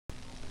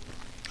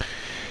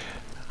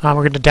We're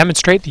going to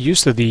demonstrate the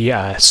use of the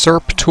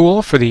serp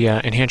tool for the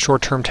enhanced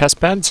short-term test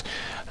beds.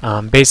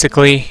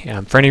 Basically,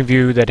 for any of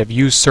you that have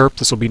used serp,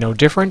 this will be no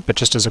different, but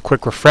just as a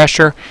quick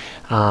refresher,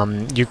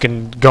 you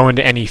can go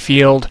into any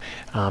field.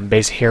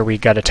 Basically here we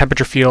got a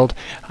temperature field.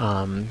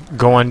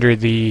 Go under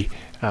the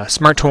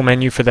Smart Tool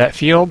menu for that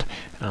field.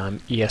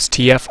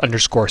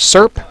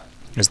 ESTF_serp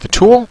is the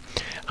tool.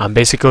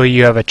 Basically,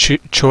 you have a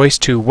choice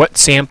to what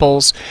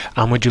samples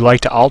would you like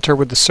to alter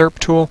with the serp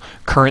tool.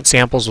 Current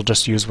samples will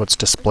just use what's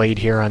displayed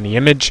here on the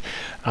image.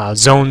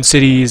 Zone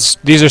cities,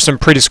 these are some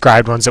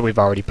pre-described ones that we've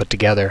already put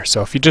together.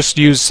 So if you just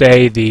use,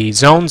 say, the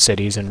zone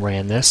cities and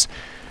ran this,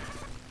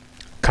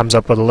 comes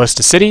up with a list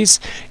of cities.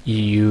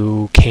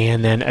 You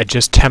can then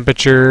adjust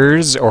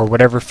temperatures or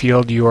whatever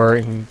field you are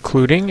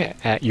including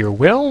at your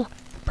will.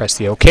 Press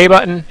the OK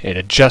button, it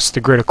adjusts the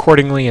grid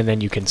accordingly, and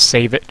then you can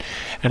save it.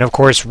 And of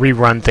course,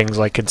 rerun things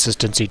like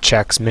consistency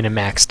checks, min and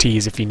max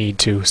T's if you need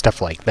to,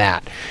 stuff like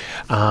that.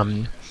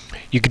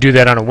 You could do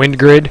that on a wind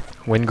grid.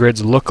 Wind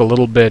grids look a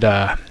little bit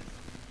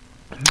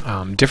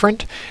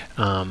different.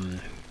 We're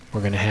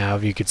going to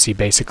have, you could see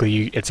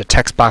basically it's a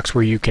text box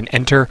where you can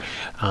enter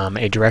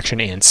a direction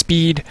and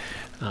speed.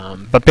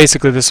 But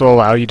basically this will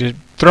allow you to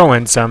throw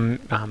in some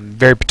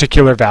very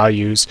particular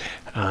values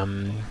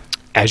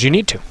as you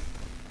need to.